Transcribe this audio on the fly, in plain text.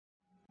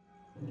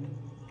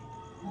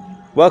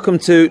Welcome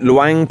to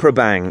Luang,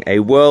 Prabang, a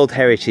World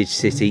Heritage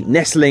City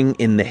nestling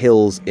in the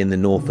hills in the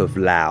north of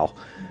Laos.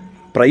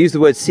 But I use the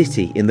word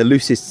city in the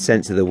loosest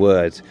sense of the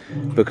word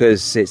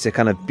because it's a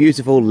kind of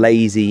beautiful,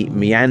 lazy,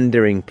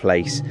 meandering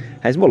place.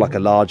 And it's more like a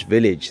large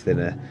village than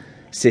a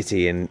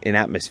city in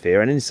atmosphere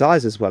and in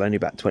size as well. Only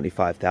about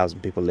 25,000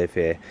 people live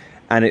here.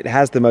 And it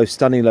has the most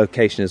stunning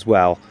location as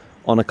well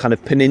on a kind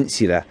of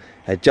peninsula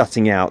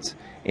jutting out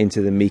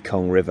into the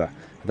Mekong River.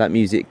 That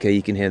music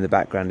you can hear in the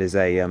background is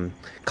a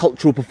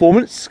cultural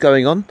performance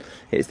going on.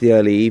 It's the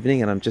early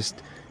evening and I'm just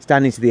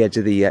standing to the edge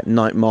of the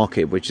night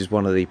market, which is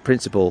one of the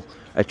principal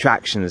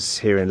attractions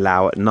here in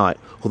Laos at night.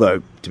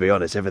 Although, to be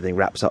honest, everything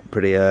wraps up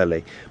pretty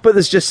early. But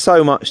there's just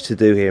so much to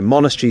do here.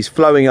 Monasteries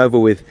flowing over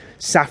with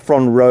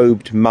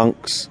saffron-robed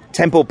monks,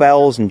 temple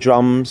bells and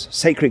drums,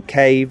 sacred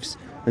caves,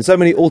 and so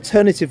many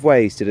alternative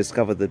ways to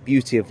discover the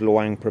beauty of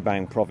Luang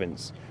Prabang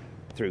province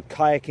through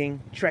kayaking,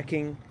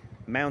 trekking,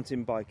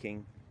 mountain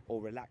biking, or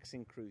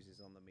relaxing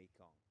cruises on the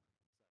Mekong.